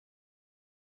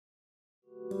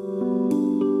Next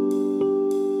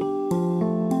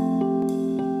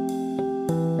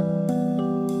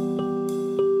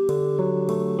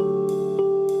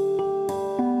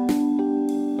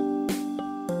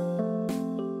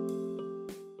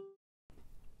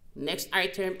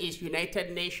item is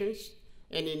United Nations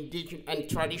and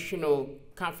Traditional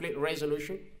Conflict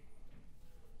Resolution.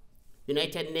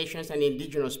 United Nations and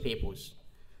Indigenous Peoples.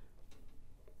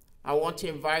 I want to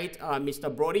invite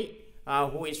Mr. Broddi,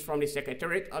 who is from the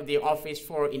Secretariat of the Office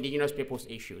for Indigenous Peoples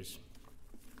Issues.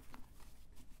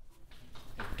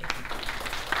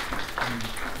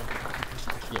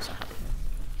 Yes, I have it.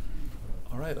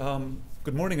 All right.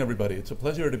 Good morning, everybody. It's a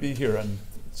pleasure to be here, and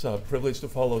it's a privilege to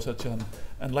follow such an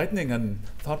enlightening and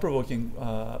thought-provoking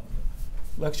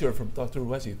lecture from Dr.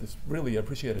 Uwezi. It's really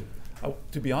appreciated.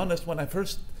 To be honest, when I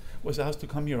first was asked to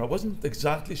come here, I wasn't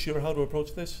exactly sure how to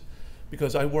approach this,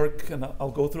 because I work, and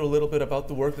I'll go through a little bit about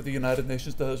the work that the United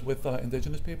Nations does with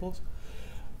indigenous peoples.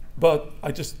 But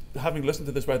I just, having listened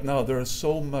to this right now, there's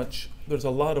a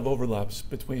lot of overlaps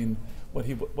between what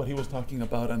he was talking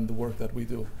about and the work that we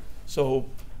do. So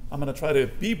I'm going to try to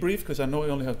be brief, because I know I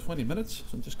only have 20 minutes,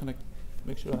 so I'm just going to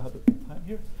make sure I have the time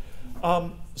here.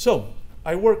 So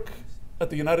I work at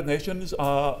the United Nations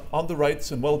on the rights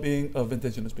and well-being of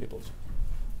indigenous peoples.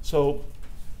 So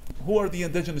who are the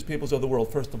indigenous peoples of the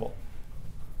world, first of all?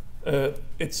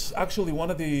 It's actually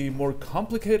one of the more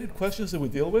complicated questions that we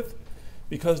deal with,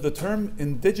 because the term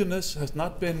indigenous has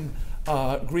not been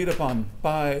agreed upon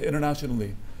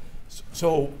internationally.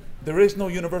 So there is no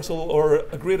universal or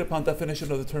agreed upon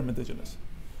definition of the term indigenous.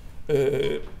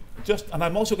 And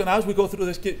I'm also going to, as we go through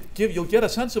this, you'll get a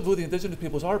sense of who the indigenous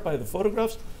peoples are by the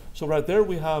photographs. So right there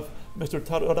we have Mr.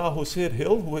 Tararahu Sid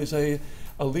Hill, who is a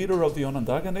leader of the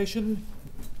Onondaga Nation,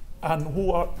 and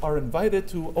who are invited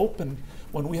to open,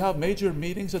 when we have major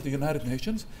meetings at the United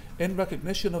Nations, in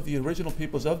recognition of the original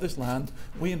peoples of this land,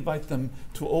 we invite them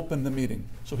to open the meeting.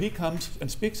 So he comes and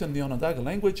speaks in the Onondaga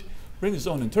language, brings his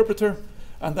own interpreter,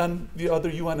 and then the other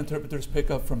UN interpreters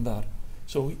pick up from that.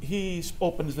 So he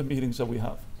opens the meetings that we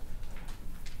have.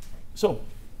 So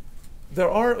there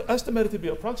are estimated to be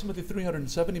approximately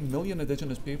 370 million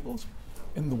indigenous peoples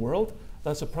in the world.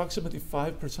 That's approximately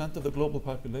 5% of the global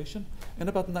population in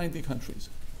about 90 countries.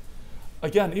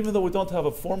 Again, even though we don't have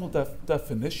a formal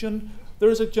definition, there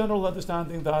is a general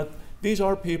understanding that these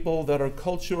are people that are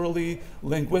culturally,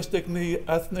 linguistically,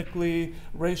 ethnically,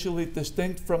 racially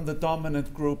distinct from the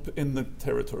dominant group in the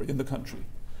territory, in the country.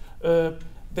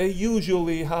 They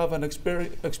usually have an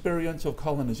experience of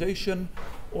colonization,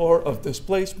 or of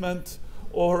displacement,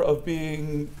 or of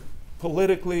being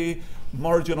politically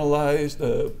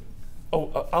marginalized,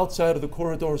 outside of the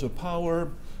corridors of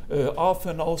power,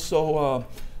 often also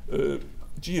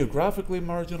geographically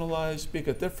marginalized, speak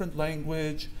a different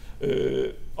language,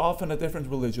 often a different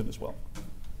religion as well.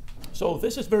 So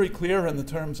this is very clear in the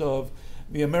terms of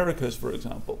the Americas, for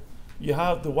example. You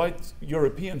have the white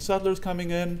European settlers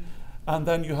coming in, and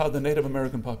then you have the Native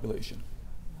American population.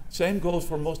 Same goes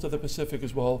for most of the Pacific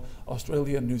as well,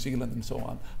 Australia, New Zealand, and so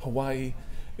on, Hawaii.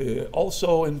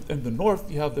 Also in the north,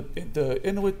 you have the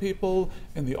Inuit people.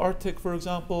 In the Arctic, for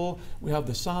example, we have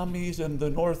the Samis in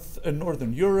the north and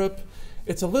northern Europe.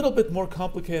 It's a little bit more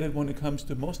complicated when it comes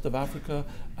to most of Africa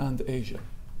and Asia.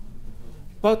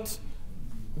 But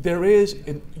there is,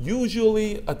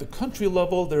 usually at the country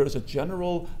level, there is a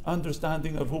general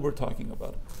understanding of who we're talking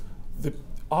about.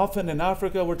 Often in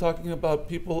Africa, we're talking about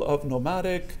people of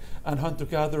nomadic and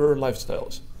hunter-gatherer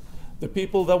lifestyles. The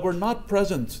people that were not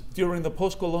present during the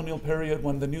post-colonial period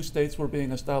when the new states were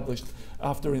being established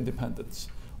after independence,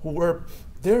 who were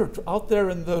there, out there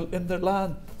in their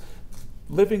land,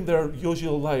 living their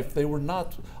usual life. They were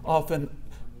not often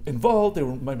involved, they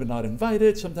were maybe not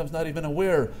invited, sometimes not even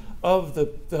aware of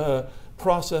the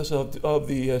process of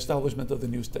the establishment of the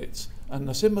new states. And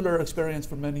a similar experience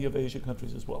for many of Asian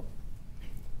countries as well.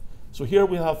 So here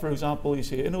we have, for example, you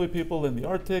see Inuit people in the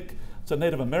Arctic, it's a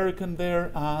Native American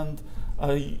there, and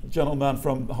a gentleman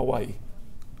from Hawaii.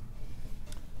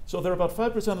 So they're about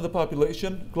 5% of the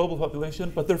population, global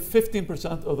population, but they're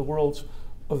 15% of the world's,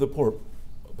 of the poor.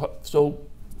 So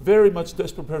very much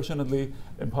disproportionately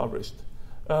impoverished.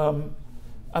 And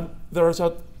there's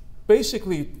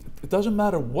basically, it doesn't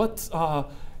matter what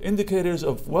indicators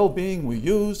of well-being we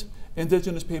use,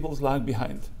 indigenous peoples lag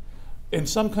behind. In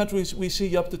some countries, we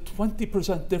see up to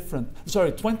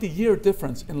 20-year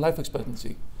difference in life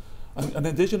expectancy. An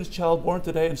indigenous child born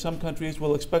today in some countries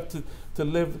will expect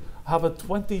to have a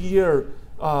 20-year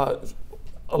a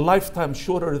lifetime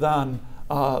shorter than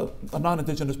a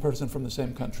non-indigenous person from the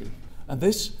same country. And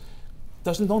this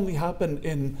doesn't only happen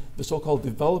in the so-called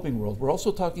developing world. We're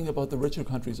also talking about the richer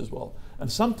countries as well.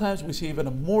 And sometimes we see even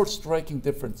a more striking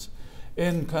difference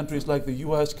in countries like the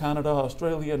US, Canada,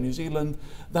 Australia, New Zealand,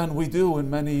 than we do in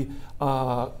many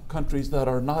countries that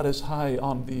are not as high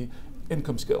on the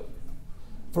income scale.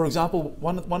 For example,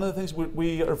 one of the things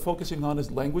we are focusing on is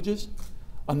languages.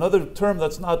 Another term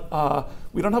that's not,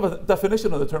 we don't have a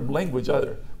definition of the term language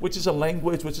either, which is a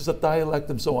language, which is a dialect,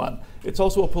 and so on. It's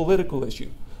also a political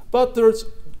issue. But there's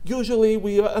usually,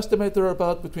 we estimate there are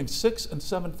about between 6,000 and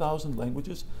 7,000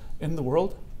 languages in the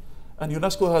world. And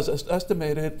UNESCO has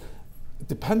estimated,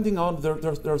 depending on,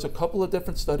 there's a couple of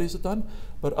different studies done,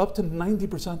 but up to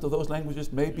 90% of those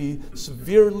languages may be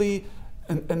severely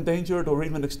endangered or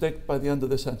even extinct by the end of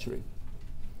this century.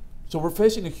 So we're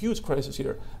facing a huge crisis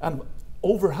here. And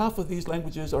over half of these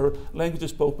languages are languages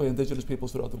spoken by indigenous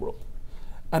peoples throughout the world.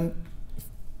 And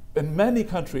in many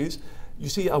countries, you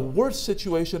see a worse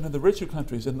situation in the richer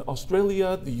countries. In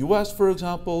Australia, the US, for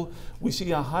example, we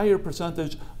see a higher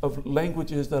percentage of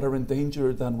languages that are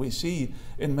endangered than we see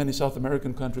in many South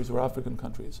American countries or African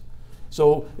countries.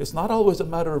 So it's not always a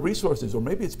matter of resources, or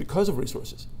maybe it's because of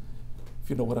resources, if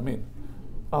you know what I mean.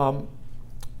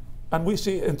 And we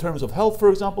see in terms of health, for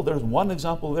example, there's one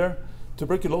example there.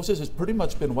 Tuberculosis has pretty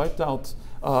much been wiped out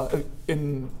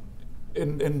in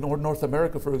North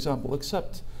America, for example,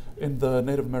 except in the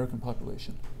Native American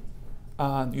population.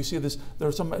 And you see this, there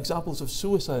are some examples of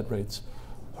suicide rates,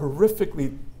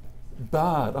 horrifically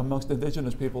bad amongst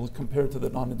indigenous people compared to the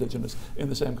non-indigenous in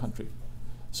the same country.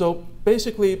 So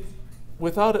basically,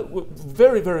 without it,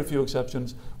 very, very few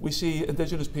exceptions, we see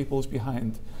indigenous peoples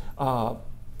behind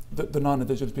the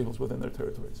non-indigenous peoples within their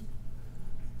territories.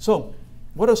 So,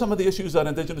 what are some of the issues that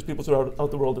indigenous peoples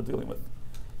throughout the world are dealing with?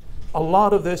 A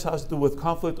lot of this has to do with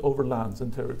conflict over lands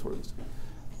and territories.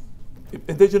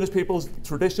 Indigenous peoples'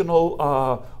 traditional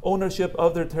ownership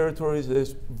of their territories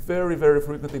is very, very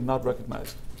frequently not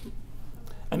recognized.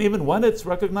 And even when it's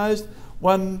recognized,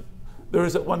 when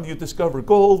you discover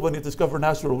gold, when you discover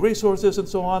natural resources and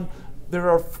so on, there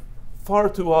are far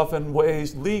too often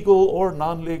ways, legal or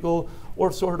non-legal,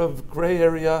 or sort of gray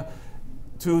area,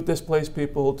 to displace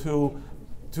people, to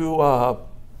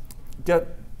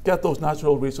get those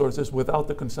natural resources without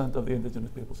the consent of the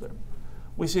indigenous peoples there.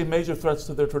 We see major threats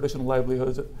to their traditional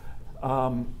livelihoods.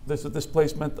 There's a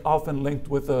displacement often linked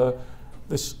with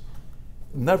this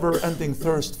never-ending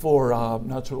thirst for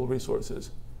natural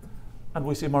resources. And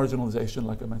we see marginalization,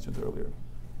 like I mentioned earlier.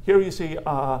 Here you see,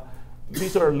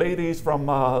 these are ladies from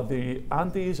the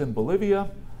Andes in Bolivia,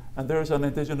 and there's an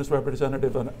indigenous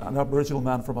representative, an Aboriginal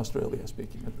man from Australia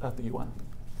speaking at the UN.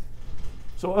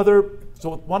 So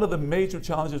one of the major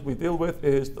challenges we deal with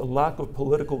is the lack of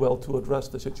political will to address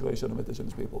the situation of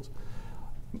indigenous peoples.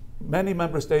 Many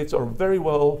member states are very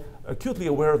well, acutely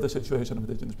aware of the situation of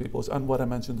indigenous peoples and what I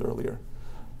mentioned earlier.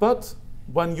 But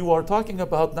when you are talking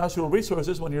about natural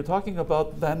resources, when you're talking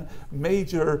about then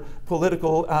major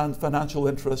political and financial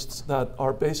interests that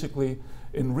are basically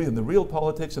in the real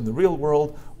politics, in the real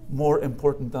world, more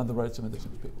important than the rights of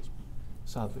indigenous peoples,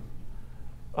 sadly.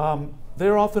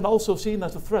 They're often also seen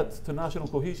as a threat to national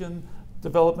cohesion,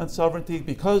 development, sovereignty,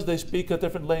 because they speak a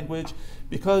different language,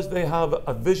 because they have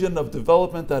a vision of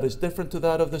development that is different to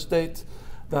that of the state,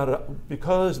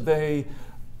 because they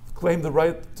claim the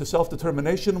right to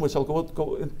self-determination, which I'll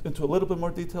go into a little bit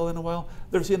more detail in a while.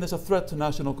 They're seen as a threat to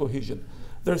national cohesion.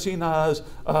 They're seen as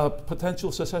a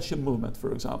potential secession movement,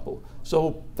 for example.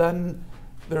 So then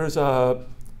there's a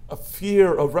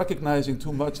fear of recognizing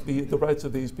too much the rights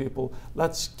of these people.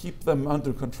 Let's keep them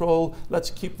under control. Let's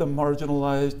keep them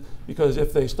marginalized, because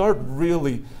if they start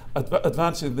really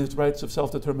advancing these rights of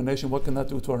self-determination, what can that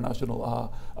do to our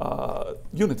national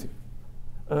unity?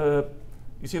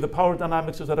 You see the power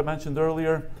dynamics that I mentioned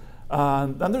earlier.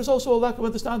 And there's also a lack of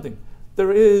understanding.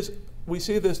 We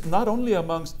see this not only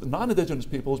amongst non-indigenous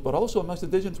peoples, but also amongst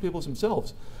indigenous peoples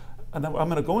themselves. And I'm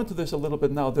going to go into this a little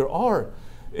bit now. There are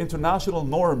international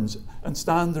norms and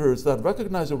standards that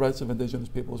recognize the rights of indigenous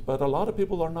peoples, but a lot of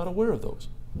people are not aware of those.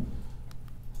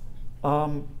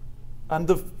 And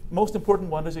the most important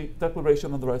one is the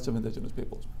Declaration on the Rights of Indigenous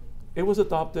Peoples. It was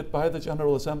adopted by the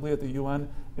General Assembly at the UN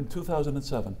in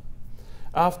 2007.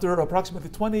 After approximately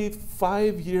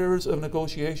 25 years of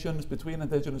negotiations between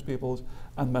indigenous peoples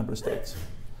and member states.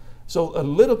 So a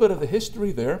little bit of the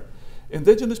history there.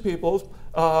 Indigenous peoples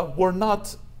were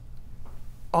not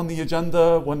on the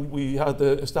agenda when we had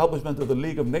the establishment of the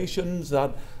League of Nations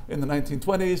that in the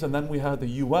 1920s, and then we had the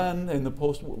UN in the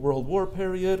post-World War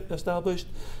period established,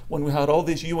 when we had all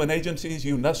these UN agencies,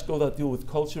 UNESCO that deal with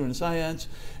culture and science,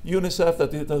 UNICEF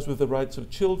that deals with the rights of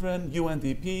children,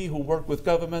 UNDP who work with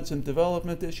governments in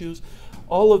development issues,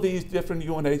 all of these different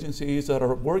UN agencies that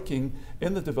are working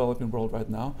in the developing world right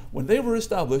now, when they were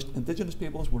established, Indigenous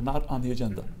peoples were not on the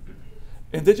agenda.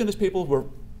 Indigenous people were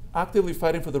actively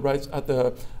fighting for the rights at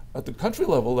the country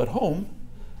level at home,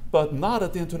 but not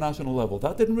at the international level.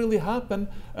 That didn't really happen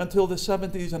until the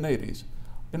 70s and 80s,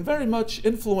 and very much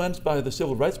influenced by the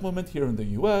civil rights movement here in the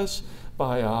US,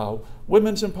 by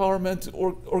women's empowerment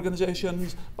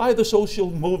organizations, by the social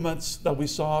movements that we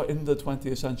saw in the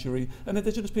 20th century, and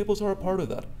Indigenous peoples are a part of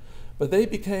that. But they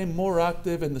became more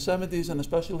active in the 70s and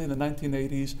especially in the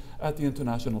 1980s at the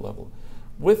international level,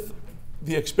 with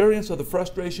the experience of the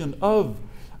frustration of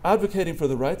advocating for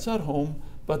the rights at home,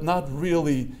 but not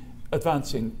really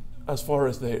advancing as far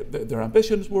as their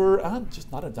ambitions were, and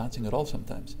just not advancing at all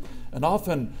sometimes. And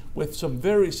often with some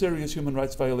very serious human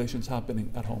rights violations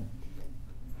happening at home.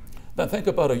 Then think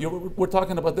about it. We're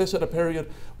talking about this at a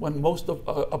period when most of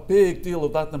a big deal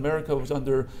of Latin America was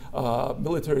under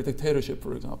military dictatorship,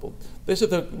 for example. This is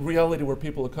the reality where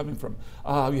people are coming from.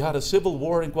 You had a civil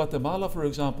war in Guatemala, for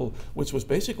example, which was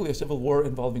basically a civil war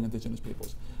involving Indigenous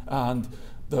peoples, and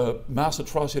the mass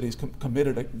atrocities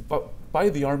committed by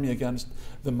the army against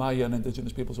the Maya and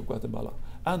Indigenous peoples of Guatemala,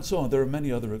 and so on. There are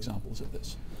many other examples of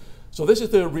this. So this is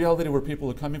the reality where people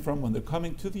are coming from when they're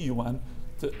coming to the UN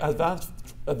to advance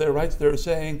their rights. They're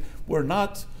saying,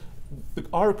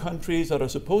 our countries that are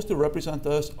supposed to represent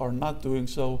us are not doing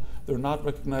so. They're not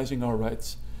recognizing our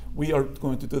rights. We are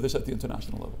going to do this at the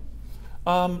international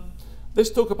level. This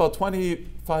took about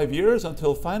 25 years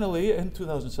until finally in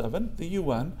 2007, the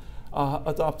UN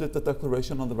adopted the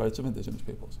Declaration on the Rights of Indigenous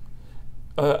Peoples.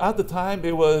 At the time,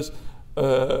 it was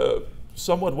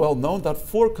somewhat well known that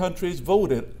 4 countries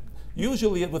voted.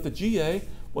 Usually with the GA,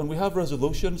 when we have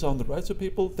resolutions on the rights of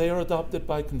people, they are adopted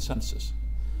by consensus.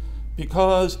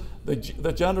 Because the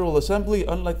General Assembly,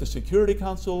 unlike the Security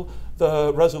Council,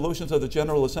 the resolutions of the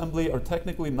General Assembly are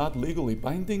technically not legally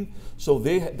binding, so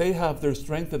they have their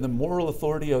strength and the moral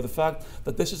authority of the fact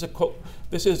that this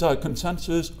is a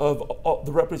consensus of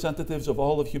the representatives of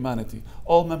all of humanity.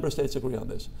 All member states agree on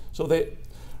this. So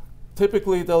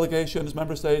typically delegations,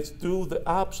 member states, do the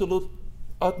absolute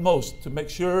utmost to make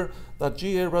sure that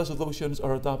GA resolutions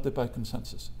are adopted by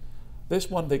consensus. This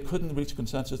one, they couldn't reach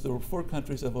consensus. There were 4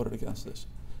 countries that voted against this.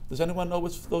 Does anyone know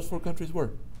which those 4 countries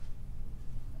were?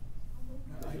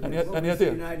 Any idea? The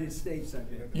United States, I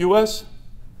think. US,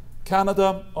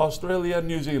 Canada, Australia, and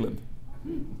New Zealand.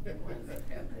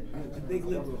 It's a big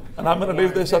liberal. And I'm going to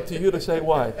leave this up to you to say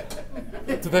why,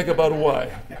 to think about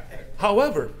why.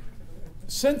 However,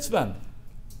 since then,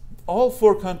 all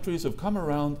 4 countries have come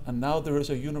around, and now there is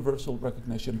a universal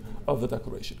recognition of the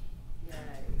Declaration.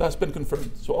 That's been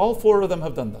confirmed. So all 4 of them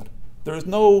have done that. There is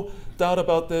no doubt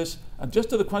about this. And just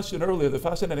to the question earlier, the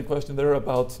fascinating question there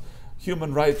about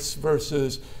human rights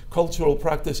versus cultural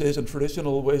practices and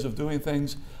traditional ways of doing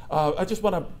things, I just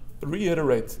want to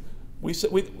reiterate. This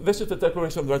is the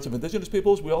Declaration on the Rights of Indigenous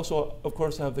Peoples. We also, of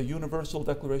course, have the Universal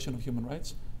Declaration of Human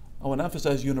Rights. I want to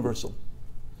emphasize universal.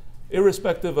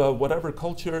 Irrespective of whatever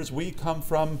cultures we come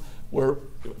from, we're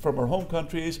from our home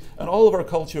countries, and all of our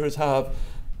cultures have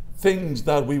things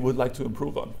that we would like to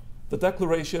improve on. The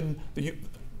Declaration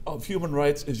of Human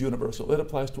Rights is universal. It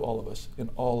applies to all of us in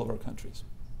all of our countries.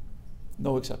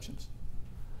 No exceptions.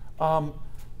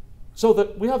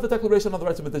 So we have the Declaration on the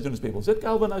Rights of Indigenous Peoples. It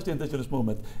galvanized the Indigenous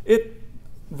movement. It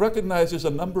recognizes a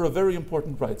number of very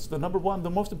important rights. The number one, the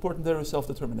most important there is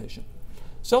self-determination.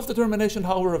 Self-determination,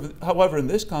 however, in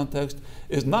this context,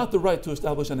 is not the right to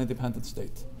establish an independent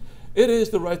state. It is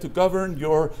the right to govern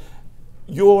your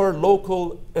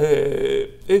local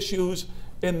issues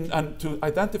and to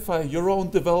identify your own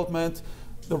development,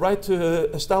 the right to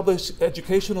establish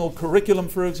educational curriculum,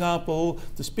 for example,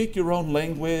 to speak your own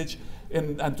language,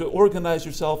 and to organize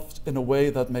yourself in a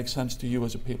way that makes sense to you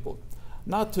as a people,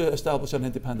 not to establish an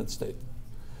independent state.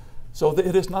 So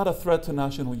it is not a threat to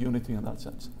national unity in that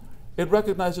sense. It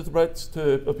recognizes the rights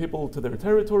of people to their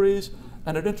territories,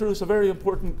 and it introduced a very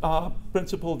important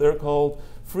principle there called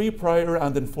free, prior,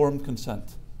 and informed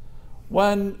consent.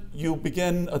 When you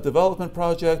begin a development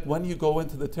project, when you go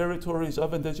into the territories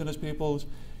of Indigenous peoples,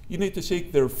 you need to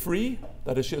seek their free,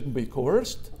 that it shouldn't be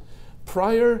coerced.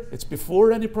 Prior, it's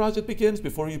before any project begins,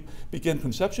 before you begin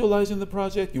conceptualizing the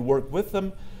project, you work with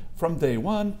them from day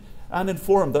one. and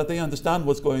informed, that they understand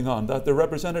what's going on, that their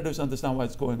representatives understand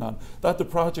what's going on, that the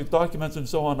project documents and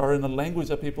so on are in a language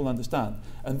that people understand.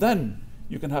 And then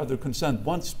you can have their consent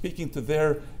once speaking to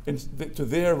their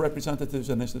representatives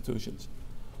and institutions.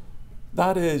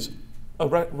 That is a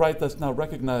right that's now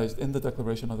recognized in the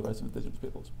Declaration of the Rights of Indigenous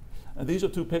Peoples. And these are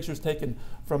two pictures taken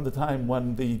from the time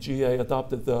when the GA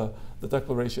adopted the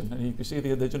Declaration. And you can see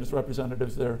the Indigenous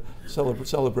representatives there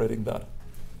celebrating that.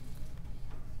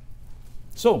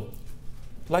 So,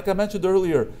 like I mentioned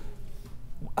earlier,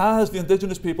 as the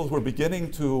Indigenous peoples were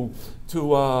beginning to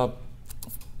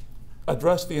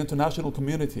address the international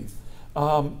community,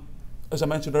 as I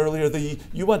mentioned earlier, the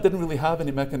UN didn't really have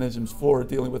any mechanisms for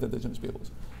dealing with Indigenous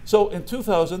peoples. So in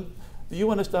 2000, the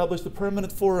UN established the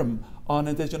Permanent Forum on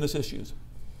Indigenous Issues.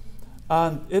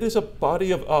 And it is a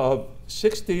body of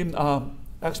 16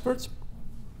 experts.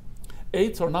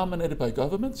 8 are nominated by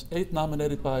governments, 8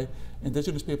 nominated by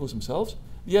Indigenous peoples themselves.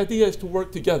 The idea is to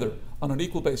work together on an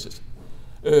equal basis,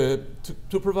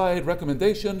 to provide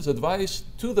recommendations, advice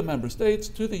to the member states,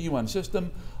 to the UN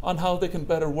system, on how they can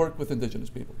better work with Indigenous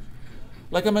peoples.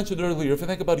 Like I mentioned earlier, if you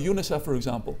think about UNICEF, for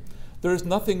example, there is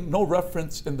no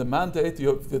reference in the mandate,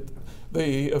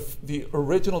 the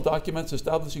original documents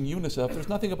establishing UNICEF, there's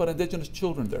nothing about Indigenous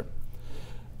children there.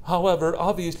 However,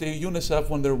 obviously, UNICEF,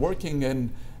 when they're working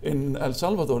in El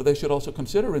Salvador, they should also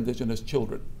consider Indigenous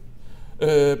children.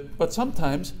 But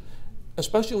sometimes,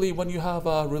 especially when you have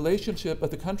a relationship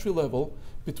at the country level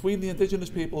between the Indigenous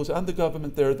peoples and the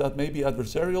government there that may be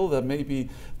adversarial, that may be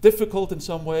difficult in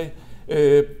some way,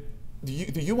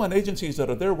 the UN agencies that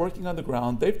are there working on the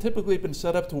ground, they've typically been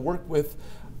set up to work with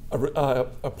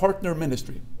a partner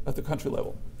ministry at the country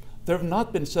level. They've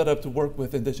not been set up to work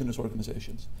with Indigenous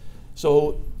organizations.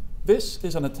 So this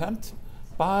is an attempt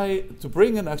to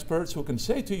bring in experts who can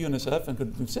say to UNICEF and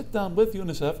can sit down with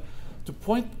UNICEF to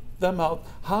point them out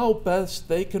how best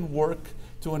they can work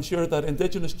to ensure that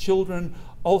Indigenous children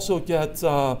also get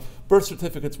birth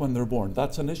certificates when they're born.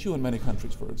 That's an issue in many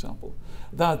countries, for example.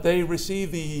 That they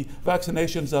receive the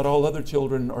vaccinations that all other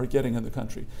children are getting in the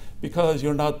country, because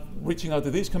you're not reaching out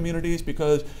to these communities,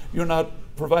 because you're not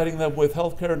providing them with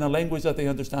healthcare in a language that they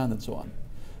understand, and so on.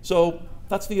 So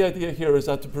that's the idea here, is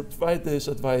that to provide this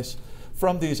advice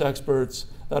from these experts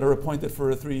that are appointed for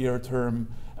a 3-year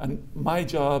term. And my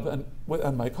job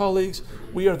and my colleagues,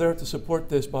 we are there to support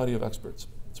this body of experts.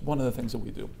 It's one of the things that we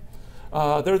do.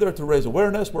 They're there to raise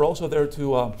awareness. We're also there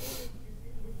to,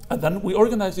 and then we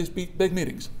organize these big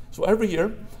meetings. So every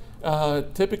year,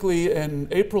 typically in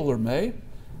April or May,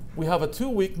 we have a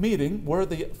 2-week meeting where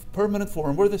the Permanent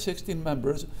Forum, where the 16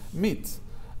 members meet.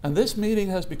 And this meeting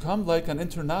has become like an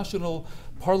international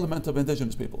parliament of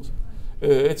Indigenous peoples.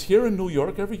 It's here in New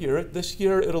York every year. This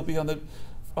year it'll be on the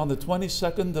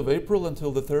 22nd of April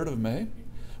until the 3rd of May,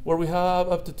 where we have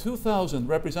up to 2,000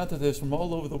 representatives from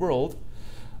all over the world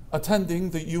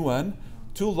attending the UN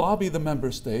to lobby the member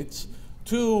states,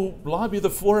 to lobby the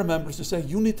forum members to say,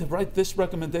 you need to write this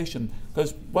recommendation.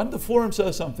 Because when the forum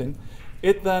says something,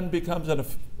 it then becomes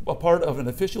a part of an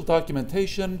official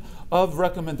documentation of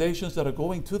recommendations that are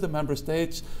going to the member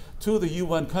states, to the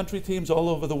UN country teams all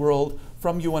over the world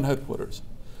from UN headquarters.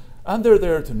 And they're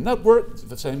there to network,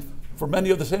 for many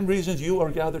of the same reasons you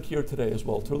are gathered here today as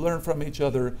well, to learn from each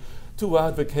other, to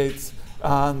advocate,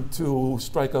 and to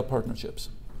strike up partnerships.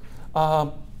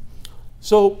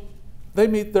 So they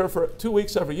meet there for 2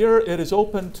 weeks every year. It is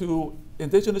open to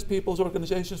Indigenous peoples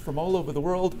organizations from all over the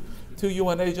world, to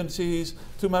UN agencies,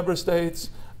 to member states,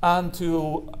 and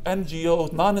to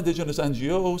NGOs, non-Indigenous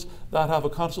NGOs that have a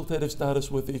consultative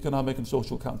status with the Economic and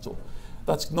Social Council.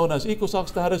 That's known as ECOSOC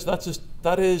status.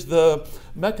 That is the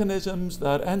mechanisms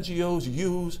that NGOs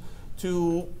use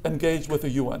to engage with the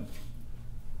UN.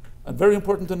 And very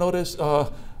important to notice,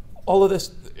 all of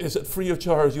this is free of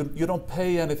charge. You don't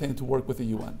pay anything to work with the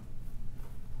UN.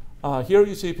 Here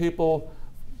you see people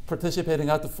participating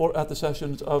at the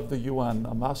sessions of the UN.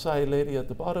 A Maasai lady at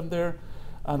the bottom there,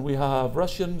 and we have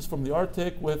Russians from the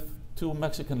Arctic with 2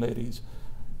 Mexican ladies,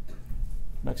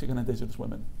 Mexican Indigenous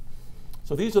women.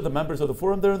 So these are the members of the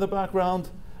forum there in the background.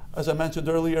 As I mentioned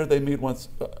earlier, they meet once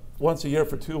a year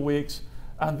for 2 weeks,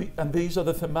 and these are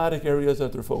the thematic areas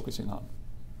that they're focusing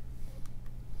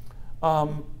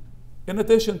on. In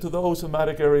addition to those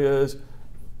thematic areas,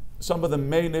 some of the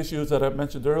main issues that I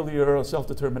mentioned earlier,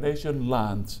 self-determination,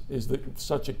 lands is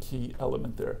such a key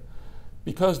element there.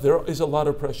 Because there is a lot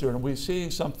of pressure, and we're seeing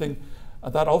something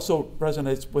that also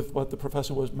resonates with what the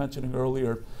professor was mentioning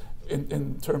earlier,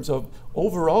 in terms of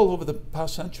overall over the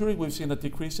past century, we've seen a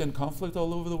decrease in conflict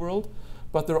all over the world,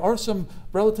 but there are some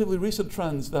relatively recent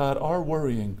trends that are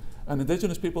worrying, And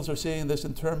Indigenous peoples are seeing this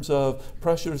in terms of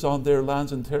pressures on their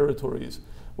lands and territories,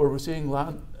 where we're seeing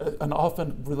land, and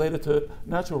often related to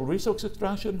natural resource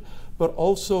extraction, but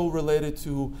also related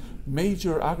to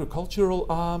major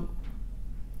agricultural,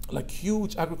 like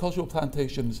huge agricultural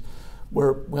plantations,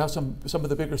 where we have some of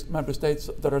the biggest member states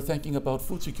that are thinking about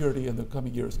food security in the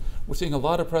coming years. We're seeing a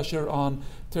lot of pressure on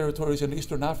territories in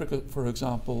Eastern Africa, for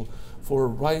example, for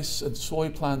rice and soy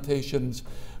plantations,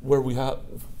 where we have,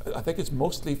 I think it's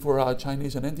mostly for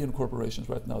Chinese and Indian corporations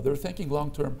right now. They're thinking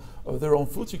long-term of their own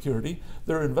food security.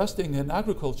 They're investing in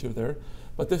agriculture there,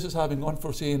 but this is having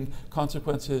unforeseen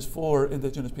consequences for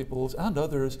Indigenous peoples and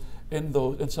others in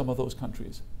some of those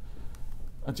countries.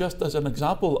 And just as an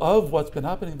example of what's been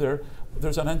happening there,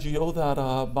 there's an NGO that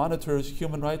monitors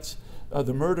human rights,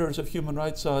 the murders of human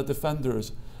rights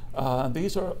defenders. And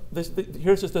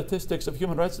here's the statistics of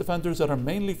human rights defenders that are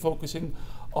mainly focusing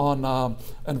on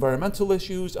environmental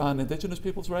issues and Indigenous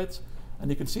people's rights. And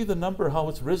you can see the number, how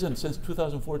it's risen since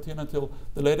 2014 until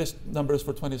the latest numbers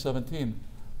for 2017,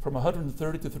 from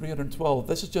 130 to 312.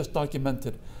 This is just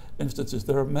documented instances.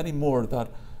 There are many more that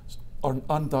are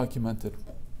undocumented.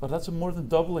 But that's more than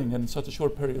doubling in such a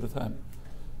short period of time.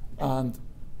 And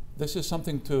this is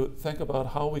something to think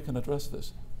about how we can address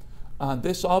this. And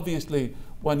this obviously,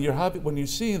 when you're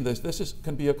seeing this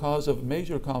can be a cause of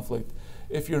major conflict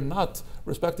if you're not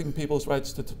respecting people's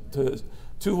rights to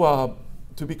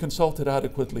be consulted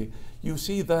adequately. You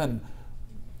see then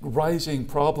rising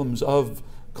problems of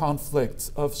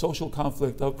conflict, of social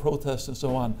conflict, of protests and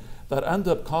so on, that end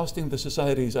up costing the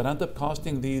societies, that end up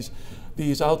costing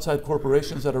these outside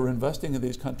corporations that are investing in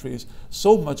these countries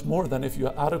so much more than if you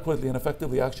adequately and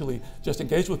effectively actually just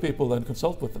engage with people and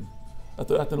consult with them at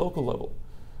the local level.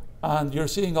 And you're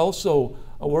seeing also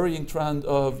a worrying trend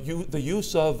of the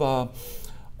use of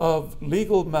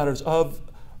legal matters, of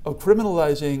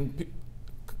criminalizing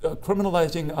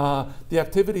the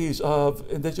activities of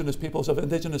Indigenous peoples, of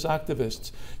Indigenous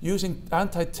activists, using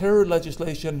anti-terror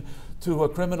legislation to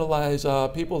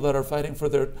criminalize people that are fighting for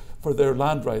their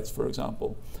land rights, for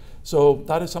example. So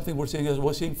that is something we're seeing.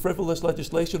 We're seeing frivolous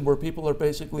legislation where people are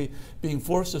basically being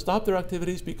forced to stop their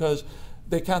activities because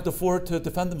they can't afford to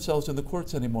defend themselves in the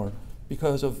courts anymore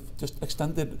because of just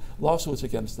extended lawsuits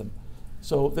against them.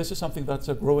 So this is something that's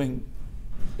a growing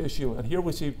issue. And here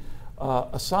we see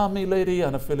a Sami lady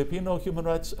and a Filipino human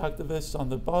rights activist on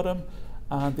the bottom,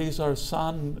 and these are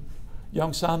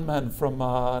young San men from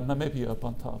Namibia up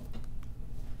on top.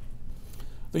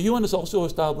 The UN has also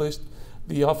established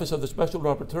the Office of the Special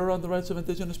Rapporteur on the Rights of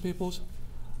Indigenous Peoples.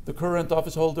 The current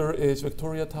office holder is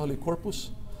Victoria Tauli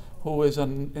Corpus, who is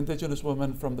an Indigenous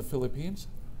woman from the Philippines.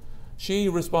 She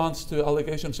responds to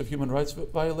allegations of human rights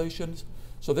violations.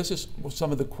 So this is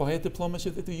some of the quiet diplomacy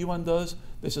that the UN does.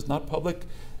 This is not public.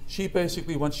 She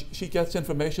basically, when she gets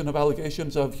information of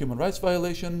allegations of human rights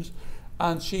violations,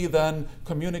 and she then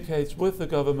communicates with the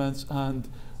governments and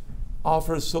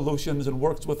offers solutions and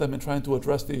works with them in trying to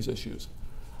address these issues.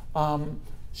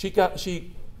 She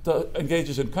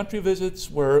engages in country visits,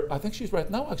 where I think she's right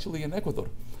now actually in Ecuador,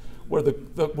 where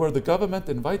the government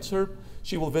invites her.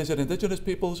 She will visit Indigenous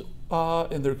peoples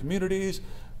in their communities,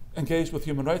 engage with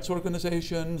human rights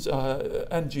organizations,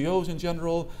 NGOs in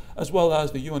general, as well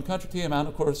as the UN country team and,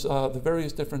 of course, the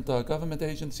various different government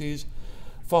agencies.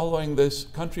 Following this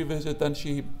country visit, then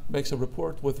she makes a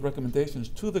report with recommendations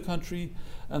to the country,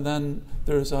 and then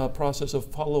there's a process of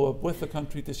follow-up with the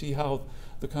country to see how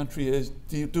the country is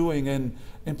doing in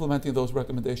implementing those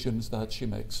recommendations that she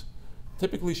makes.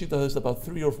 Typically, she does about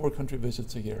 3 or 4 country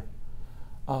visits a year.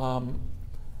 And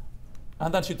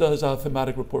then she does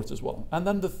thematic reports as well. And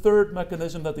then the third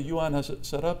mechanism that the UN has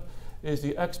set up is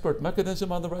the expert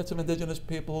mechanism on the rights of Indigenous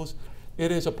peoples.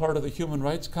 It is a part of the Human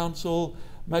Rights Council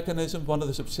mechanism, one of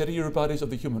the subsidiary bodies of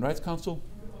the Human Rights Council.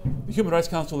 The Human Rights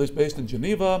Council is based in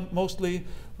Geneva mostly,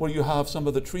 where you have some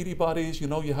of the treaty bodies. You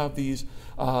know, you have these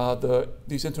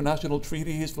international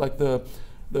treaties like the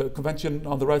Convention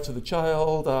on the Rights of the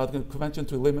Child, the Convention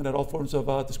to eliminate all forms of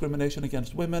discrimination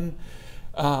against women.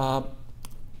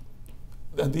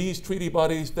 And these treaty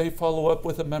bodies, they follow up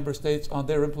with the member states on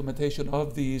their implementation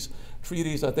of these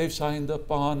treaties that they've signed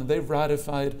up on and they've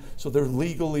ratified, so they're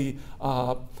legally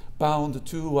bound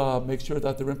to make sure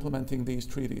that they're implementing these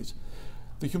treaties.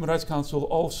 The Human Rights Council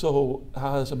also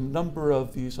has a number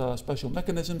of these special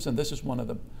mechanisms, and this is one of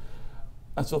them.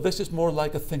 And so this is more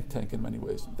like a think tank in many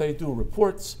ways. They do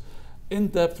reports,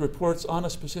 in-depth reports on a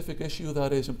specific issue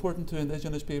that is important to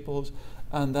Indigenous peoples,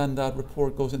 and then that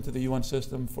report goes into the UN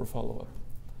system for follow-up.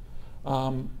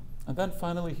 And then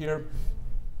finally here,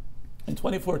 in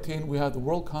 2014, we had the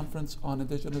World Conference on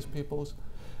Indigenous Peoples.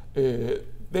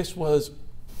 This was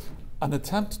an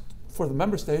attempt for the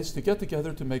member states to get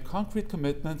together to make concrete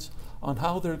commitments on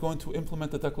how they're going to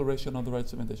implement the Declaration on the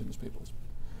Rights of Indigenous Peoples.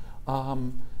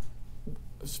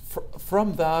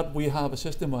 From that, we have a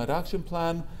system-wide action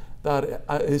plan that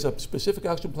is a specific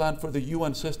action plan for the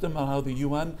UN system on how the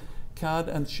UN can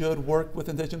and should work with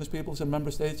Indigenous peoples and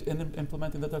member states in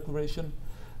implementing the Declaration.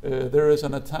 There is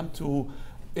an attempt to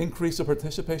increase the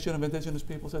participation of Indigenous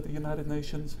peoples at the United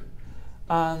Nations.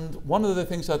 And one of the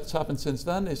things that's happened since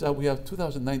then is that we have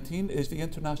 2019 is the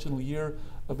International Year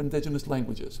of Indigenous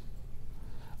Languages.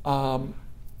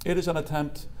 It is an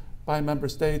attempt by member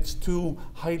states to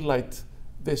highlight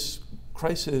this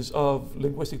crisis of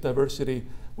linguistic diversity,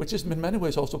 which is in many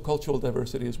ways also cultural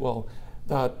diversity as well,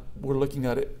 that we're looking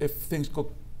at it. If things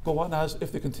go on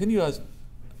if they continue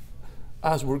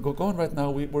as we're going right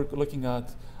now, we're looking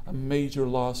at a major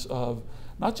loss of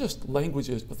not just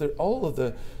languages, but all of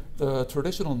the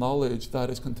traditional knowledge that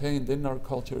is contained in our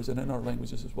cultures and in our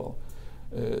languages as well.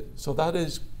 So that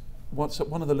is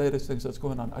one of the latest things that's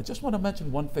going on. I just want to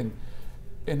mention one thing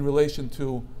in relation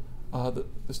to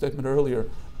the statement earlier.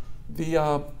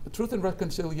 The Truth and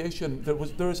Reconciliation,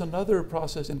 there is another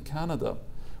process in Canada.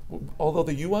 Although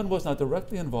the UN was not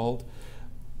directly involved,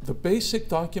 the basic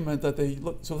document that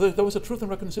there was a Truth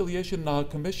and Reconciliation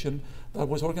Commission that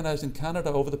was organized in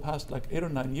Canada over the past 8 or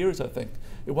 9 years, I think.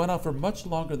 It went on for much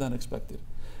longer than expected.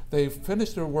 They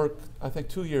finished their work, I think,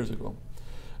 2 years ago,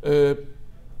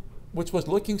 which was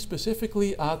looking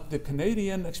specifically at the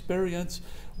Canadian experience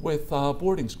with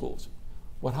boarding schools.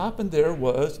 What happened there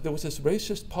was this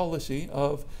racist policy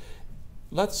of,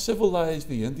 let's civilize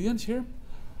the Indians here,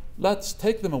 let's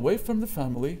take them away from the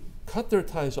family, cut their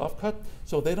ties off,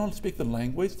 so they don't speak the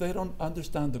language, they don't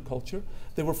understand the culture.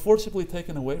 They were forcibly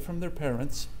taken away from their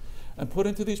parents and put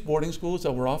into these boarding schools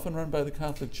that were often run by the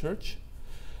Catholic Church,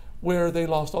 where they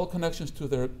lost all connections to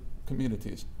their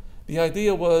communities. The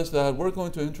idea was that we're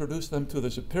going to introduce them to the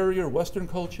superior Western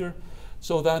culture,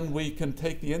 so then we can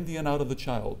take the Indian out of the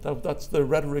child. That's the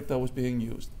rhetoric that was being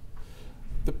used.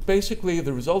 Basically,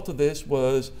 the result of this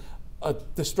was a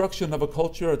destruction of a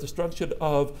culture, a destruction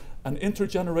of an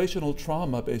intergenerational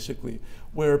trauma, basically,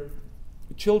 where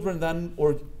children then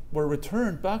were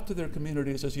returned back to their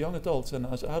communities as young adults and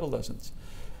as adolescents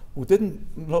who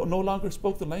no longer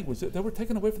spoke the language. They were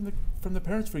taken away from their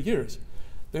parents for years.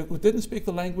 Who didn't speak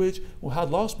the language, who had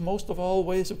lost most of all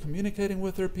ways of communicating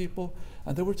with their people,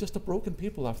 and they were just a broken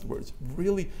people afterwards.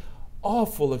 Really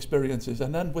awful experiences.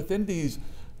 And then within these,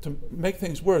 to make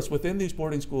things worse, within these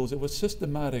boarding schools, it was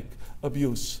systematic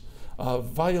abuse,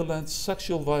 violence,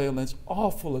 sexual violence,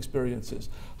 awful experiences,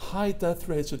 high death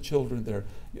rates of children there,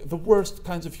 the worst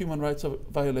kinds of human rights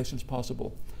violations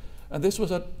possible. And this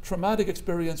was a traumatic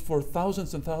experience for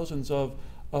thousands and thousands of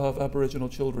Aboriginal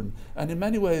children. And in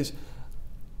many ways,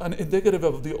 indicative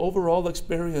of the overall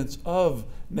experience of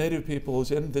Native peoples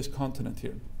in this continent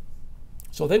here.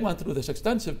 So they went through this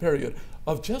extensive period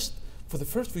of just, for the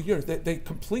first few years, they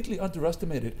completely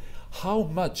underestimated how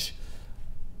much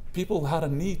people had a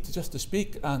need to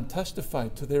speak and testify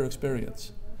to their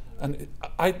experience. And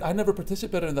I never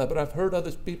participated in that, but I've heard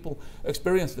other people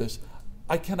experience this.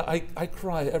 I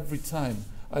cry every time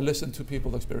I listen to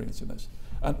people experiencing this,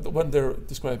 and when they're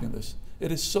describing this.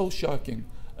 It is so shocking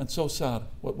and so sad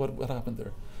what happened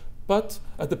there. But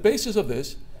at the basis of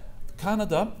this,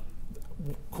 Canada,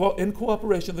 in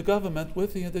cooperation, the government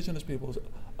with the Indigenous peoples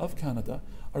of Canada,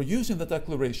 are using the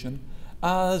Declaration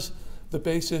as the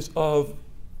basis of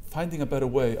finding a better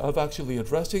way of actually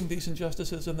addressing these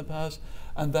injustices in the past,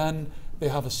 and then they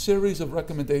have a series of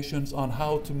recommendations on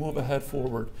how to move ahead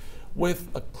forward with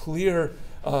a clear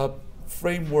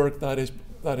framework that is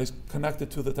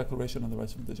connected to the Declaration on the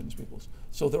Rights of Indigenous Peoples.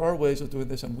 So there are ways of doing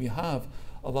this, and we have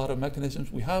a lot of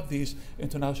mechanisms. We have these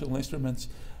international instruments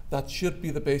that should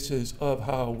be the basis of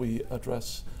how we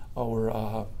address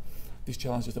our these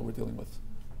challenges that we're dealing with.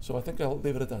 So I think I'll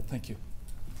leave it at that. Thank you.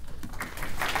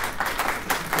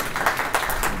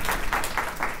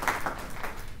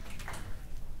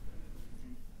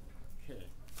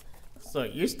 So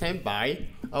you stand by.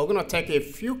 I'm going to take a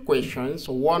few questions,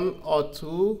 1 or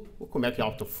 2. We could make it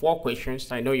up to 4 questions.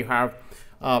 I know you have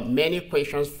many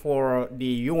questions for the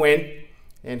UN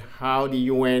and how the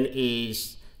UN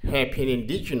is helping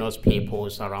indigenous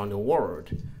peoples around the world.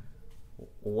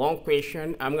 1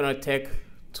 question, I'm going to take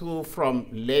 2 from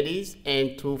ladies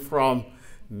and 2 from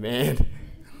men.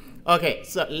 Okay,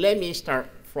 so let me start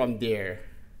from there.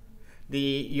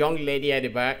 The young lady at the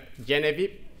back,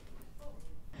 Genevieve.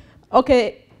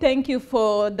 Okay, thank you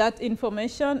for that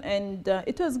information, and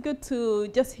it was good to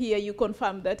just hear you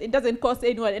confirm that it doesn't cost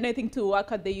anyone anything to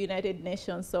work at the United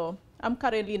Nations. So I'm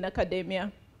currently in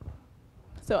academia.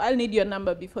 So I'll need your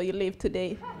number before you leave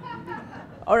today.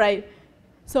 All right.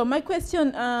 So my question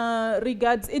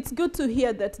regards, it's good to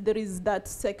hear that there is that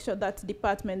section, that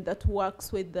department that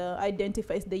works with,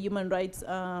 identifies the human rights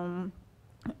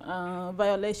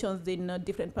violations in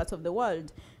different parts of the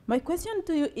world. My question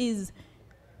to you is,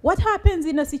 what happens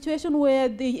in a situation where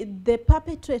the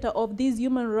perpetrator of these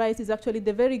human rights is actually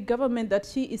the very government that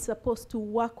she is supposed to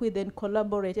work with and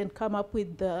collaborate and come up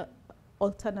with the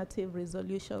alternative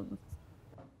resolutions?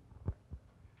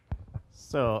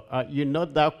 So you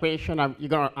note that question. You're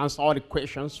going to answer all the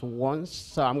questions once.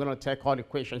 So I'm going to take all the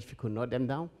questions if you could note them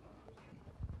down.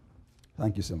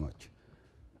 Thank you so much.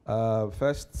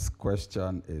 First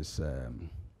question is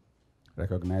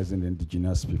recognizing the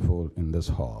indigenous people in this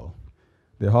hall.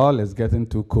 The hall is getting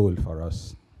too cold for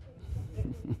us.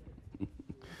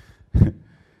 So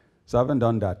I haven't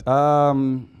done that.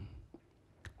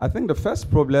 I think the first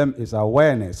problem is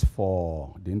awareness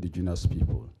for the indigenous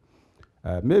people.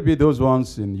 Maybe those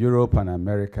ones in Europe and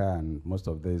America and most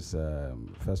of these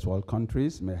first world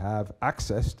countries may have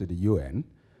access to the UN.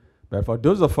 But for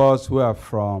those of us who are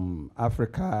from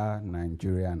Africa,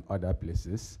 Nigeria, and other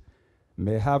places,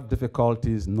 may have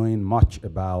difficulties knowing much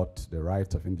about the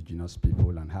rights of indigenous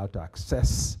people and how to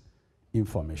access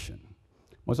information.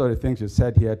 Most of the things you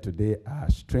said here today are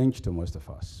strange to most of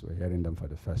us. We're hearing them for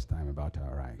the first time about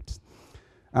our rights.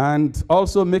 And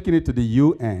also making it to the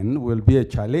UN will be a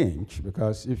challenge,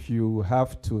 because if you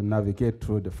have to navigate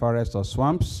through the forests or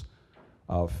swamps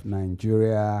of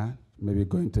Nigeria, maybe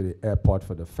going to the airport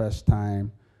for the first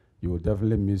time, you will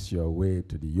definitely miss your way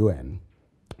to the UN.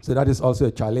 So that is also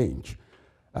a challenge.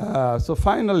 So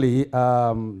finally,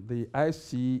 the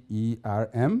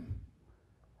ICERM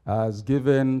has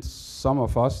given some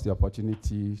of us the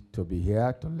opportunity to be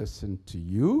here to listen to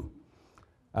you.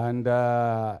 And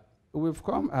we've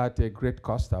come at a great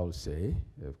cost, I would say,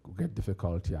 a great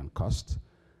difficulty and cost.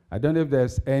 I don't know if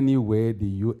there's any way the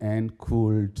UN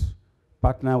could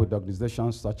partner with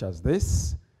organizations such as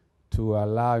this to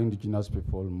allow indigenous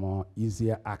people more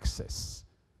easier access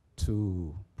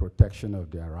to protection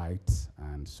of their rights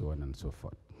and so on and so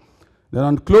forth. Then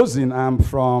on closing, I'm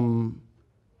from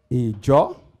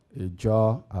Ijaw.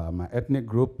 My ethnic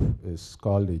group is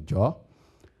called Ijaw.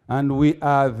 And we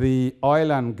are the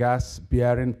oil and gas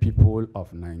bearing people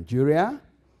of Nigeria.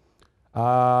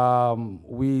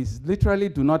 We literally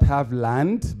do not have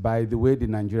land by the way the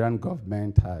Nigerian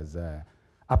government has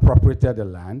appropriated the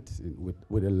land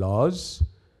with the laws.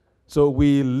 So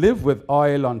we live with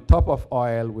oil on top of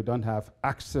oil. We don't have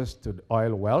access to the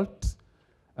oil wealth.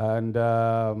 And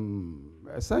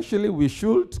essentially, we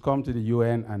should come to the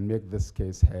UN and make this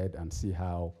case heard and see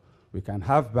how we can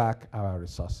have back our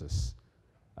resources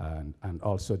and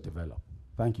also develop.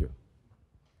 Thank you.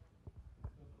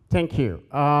 Thank you.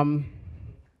 I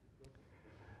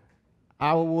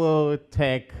will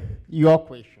take your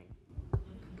question.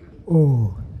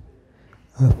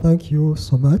 Thank you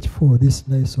so much for this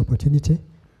nice opportunity.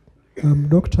 I'm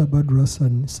Dr.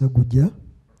 Sigurdarson Sagudya,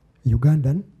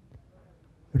 Ugandan,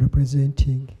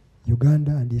 representing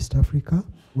Uganda and East Africa,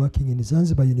 working in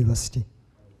Zanzibar University.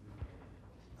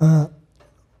 On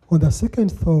the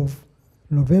 2nd of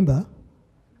November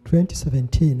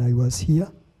 2017, I was here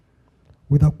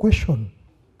with a question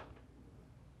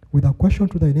to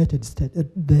the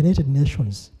United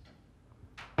Nations.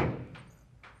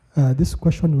 This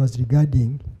question was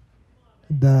regarding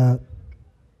the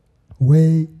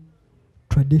way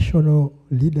traditional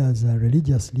leaders and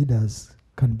religious leaders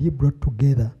can be brought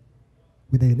together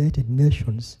with the United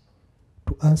Nations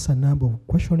to answer a number of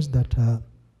questions that are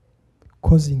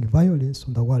causing violence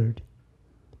on the world.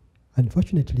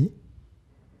 Unfortunately,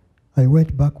 I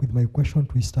went back with my question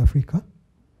to East Africa.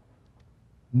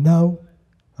 Now,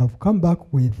 I've come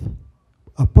back with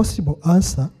a possible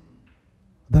answer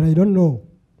that I don't know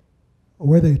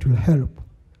whether it will help,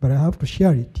 but I have to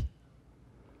share it.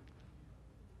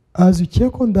 As you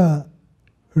check on the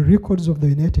records of the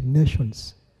United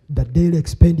Nations, the daily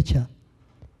expenditure,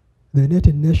 the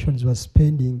United Nations was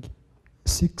spending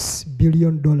 $6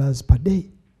 billion per day.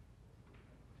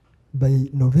 By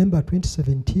November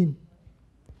 2017,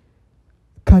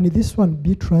 can this one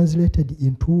be translated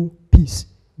into peace?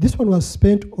 This one was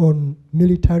spent on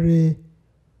military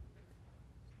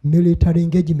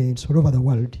engagements all over the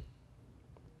world.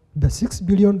 The $6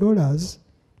 billion,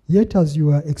 yet as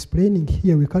you are explaining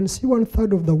here, we can see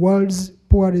 1/3 of the world's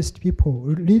poorest people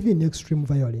live in extreme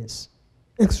violence,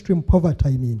 extreme poverty,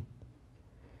 I mean.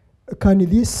 Can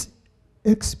this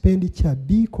expenditure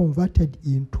be converted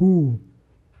into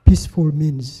peaceful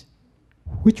means,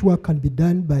 which work can be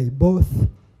done by both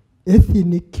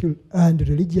ethnic and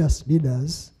religious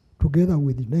leaders together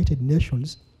with the United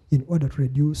Nations in order to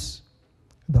reduce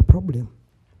the problem.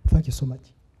 Thank you so much.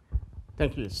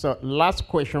 Thank you. So last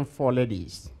question for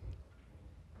ladies.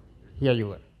 Here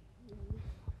you are.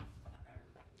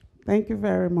 Thank you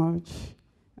very much.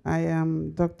 I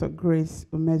am Dr. Grace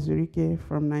Umezurike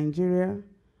from Nigeria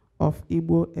of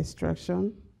Igbo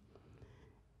extraction.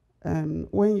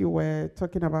 When you were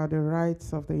talking about the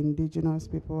rights of the indigenous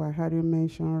people, I heard you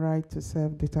mention right to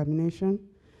self-determination.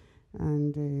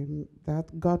 And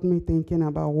that got me thinking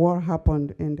about what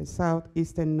happened in the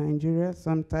southeastern Nigeria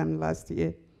sometime last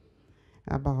year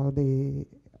about the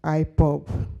IPOB,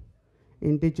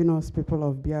 indigenous people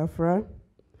of Biafra,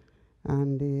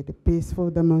 and the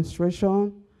peaceful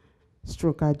demonstration,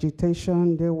 stroke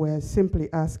agitation. They were simply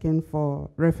asking for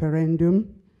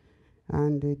referendum,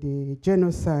 and the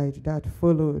genocide that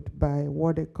followed by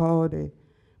what they call the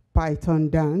Python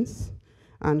dance.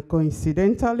 And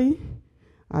coincidentally,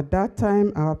 at that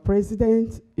time, our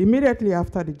president, immediately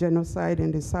after the genocide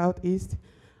in the Southeast,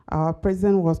 our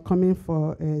president was coming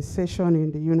for a session in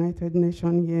the United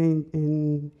Nations here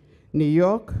in New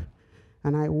York.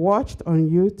 And I watched on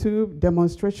YouTube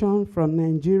demonstration from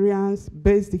Nigerians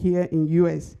based here in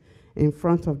US in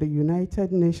front of the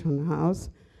United Nations House.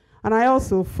 And I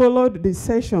also followed the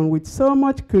session with so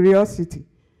much curiosity.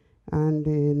 And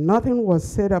nothing was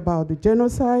said about the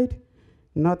genocide.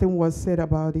 Nothing was said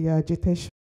about the agitation.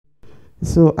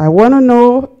 So I want to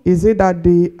know, is it that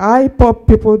the IPOP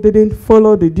people didn't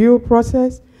follow the due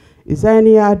process? Is there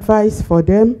any advice for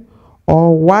them?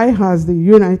 Or why has the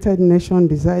United Nations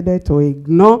decided to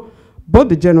ignore both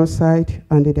the genocide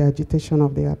and the agitation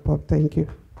of the IPOP? Thank you.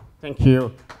 Thank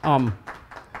you.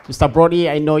 Mr. Broddi,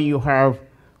 I know you have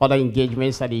other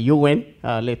engagements at the UN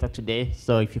later today,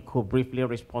 so if you could briefly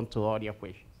respond to all your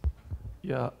questions.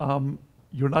 Yeah,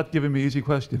 you're not giving me easy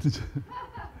questions,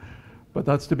 but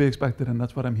that's to be expected, and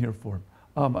that's what I'm here for.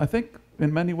 I think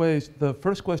in many ways, the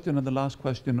first question and the last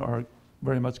question are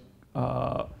very much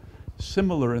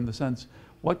similar in the sense,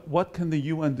 what can the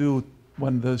UN do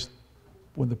when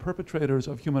the perpetrators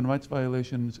of human rights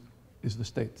violations is the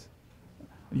state?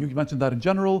 You mentioned that in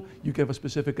general, you gave a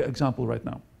specific example right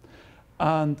now.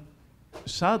 And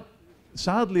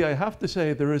sadly, I have to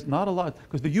say there is not a lot,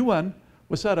 because the UN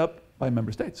was set up by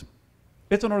member states.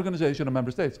 It's an organization of member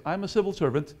states. I'm a civil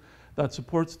servant that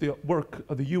supports the work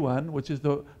of the UN, which is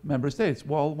the member states,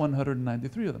 all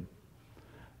 193 of them.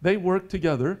 They work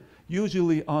together,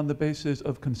 usually on the basis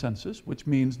of consensus, which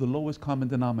means the lowest common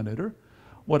denominator.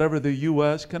 Whatever the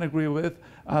US can agree with,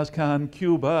 as can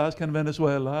Cuba, as can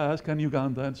Venezuela, as can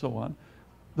Uganda, and so on.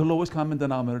 The lowest common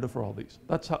denominator for all these.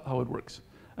 That's how it works.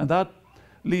 And that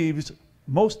leaves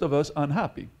most of us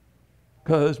unhappy,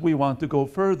 because we want to go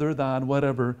further than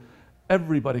whatever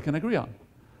everybody can agree on.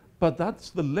 But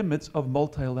that's the limits of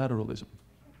multilateralism.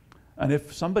 And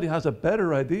if somebody has a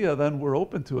better idea, then we're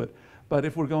open to it. But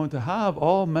if we're going to have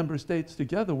all member states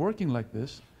together working like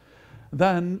this,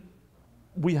 then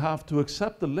we have to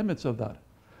accept the limits of that.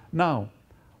 Now,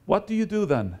 what do you do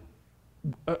then?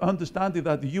 Understanding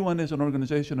that the UN is an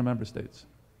organization of member states,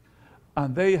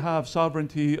 and they have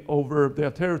sovereignty over, they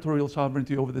have territorial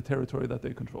sovereignty over the territory that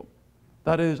they control.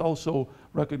 That is also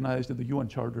recognized in the UN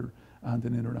Charter and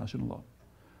in international law.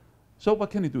 So what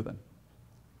can you do then?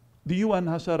 The UN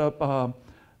has set up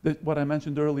what I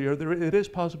mentioned earlier. It is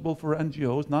possible for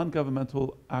NGOs,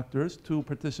 non-governmental actors, to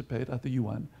participate at the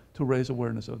UN to raise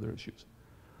awareness of their issues.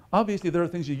 Obviously, there are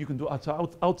things that you can do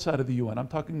outside of the UN. I'm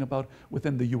talking about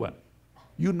within the UN.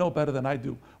 You know better than I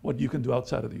do what you can do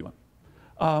outside of the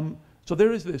UN. So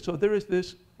there is this. So there is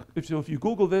this. If you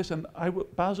Google this, and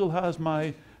Basil has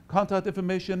my contact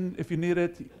information. If you need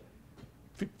it,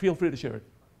 feel free to share it.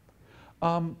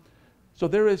 So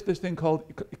there is this thing called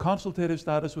consultative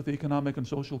status with the Economic and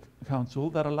Social Council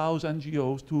that allows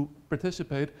NGOs to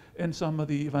participate in some of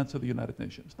the events of the United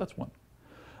Nations. That's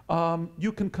one.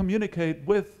 You can communicate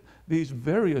with these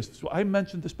various, so I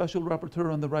mentioned the Special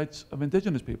Rapporteur on the Rights of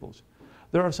Indigenous Peoples.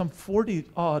 There are some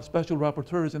 40-odd special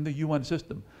rapporteurs in the UN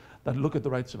system that look at the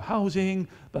rights of housing,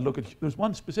 that look at, there's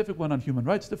one specific one on human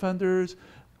rights defenders,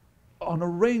 on a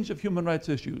range of human rights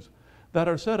issues that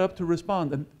are set up to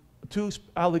respond to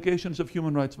allegations of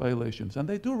human rights violations. And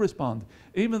they do respond.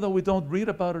 Even though we don't read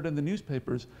about it in the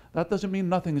newspapers, that doesn't mean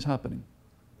nothing is happening.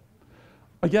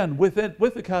 Again, with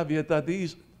the caveat that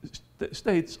these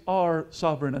states are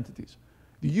sovereign entities.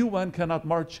 The UN cannot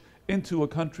march into a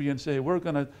country and say, we're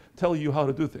going to tell you how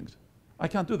to do things. I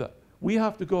can't do that. We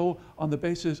have to go on the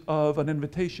basis of an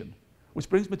invitation, which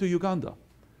brings me to Uganda.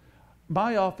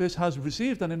 My office has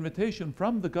received an invitation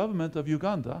from the government of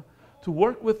Uganda to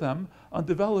work with them on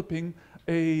developing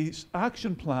a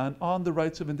action plan on the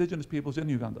rights of indigenous peoples in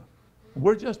Uganda.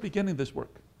 We're just beginning this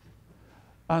work.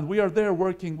 And we are there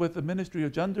working with the Ministry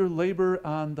of Gender, Labor,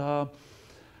 and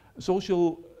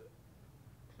Social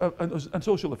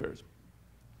Affairs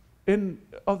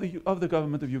of the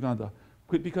government of Uganda,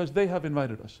 because they have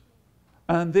invited us.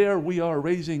 And there we are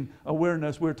raising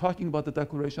awareness. We're talking about the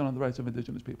Declaration on the Rights of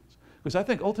Indigenous Peoples. Because I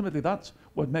think ultimately that's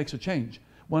what makes a change,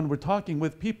 when we're talking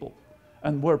with people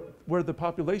and where the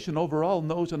population overall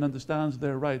knows and understands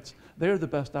their rights. They're the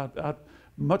best,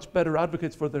 much better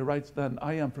advocates for their rights than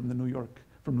I am from New York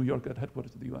at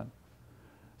headquarters of the UN.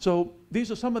 So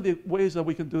these are some of the ways that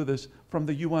we can do this from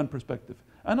the UN perspective.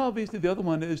 And obviously the other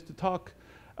one is to talk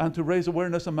and to raise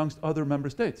awareness amongst other member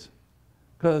states.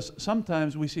 Because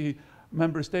sometimes we see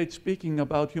member states speaking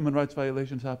about human rights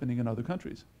violations happening in other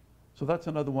countries. So that's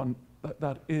another one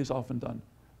that is often done.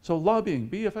 So lobbying,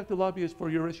 be effective lobbyists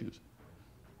for your issues.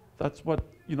 That's what,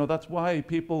 that's why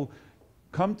people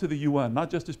come to the UN,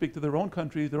 not just to speak to their own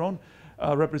countries, their own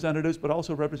representatives, but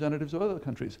also representatives of other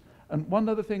countries. And one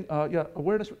other thing,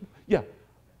 awareness,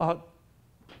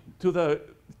 to the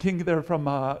king there from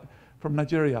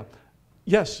Nigeria.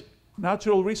 Yes,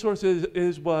 natural resources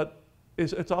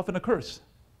it's often a curse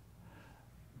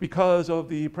because of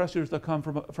the pressures that come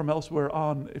from elsewhere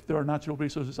on if there are natural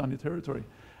resources on your territory.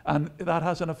 And that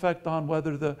has an effect on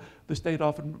whether the state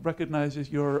often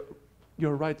recognizes your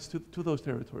rights to those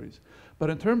territories. But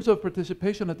in terms of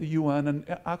participation at the UN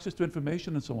and access to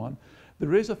information and so on,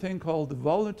 there is a thing called the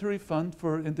Voluntary Fund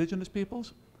for Indigenous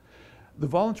Peoples. The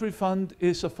Voluntary Fund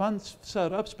is a fund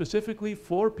set up specifically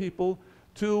for people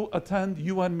to attend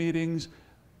UN meetings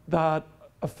that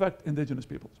affect indigenous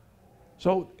peoples.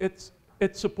 So it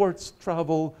supports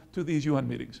travel to these UN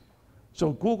meetings.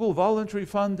 So Google Voluntary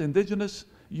Fund Indigenous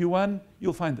UN,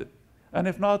 you'll find it. And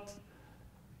if not,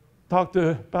 talk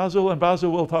to Basil, and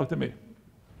Basil will talk to me.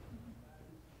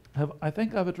 I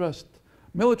think I've addressed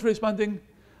military spending.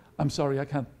 I'm sorry, I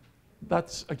can't.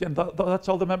 That's, again, that's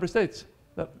all the member states.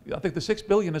 I think the 6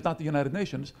 billion is not the United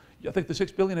Nations. I think the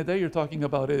 6 billion a day you're talking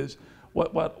about is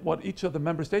what each of the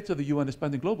member states of the UN is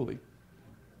spending globally.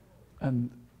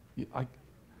 And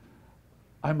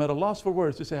I'm at a loss for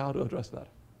words to say how to address that.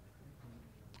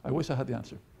 I wish I had the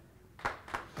answer.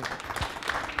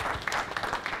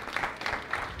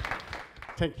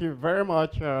 Thank you very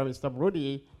much, Mr.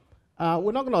 Broddi.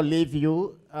 We're not going to leave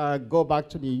you go back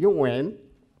to the UN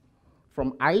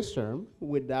from ISERM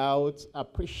without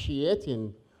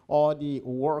appreciating all the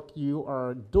work you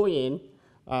are doing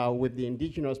with the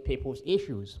indigenous people's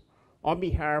issues. On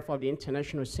behalf of the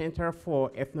International Center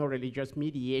for Ethno-Religious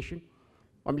Mediation,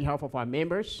 on behalf of our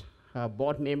members,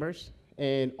 board members,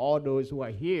 and all those who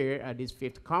are here at this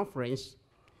 5th conference,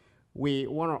 we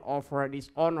want to offer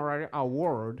this honorary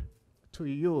award to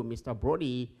you, Mr.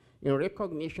 Broddi, in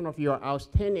recognition of your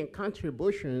outstanding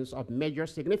contributions of major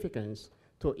significance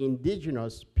to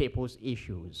indigenous people's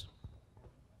issues.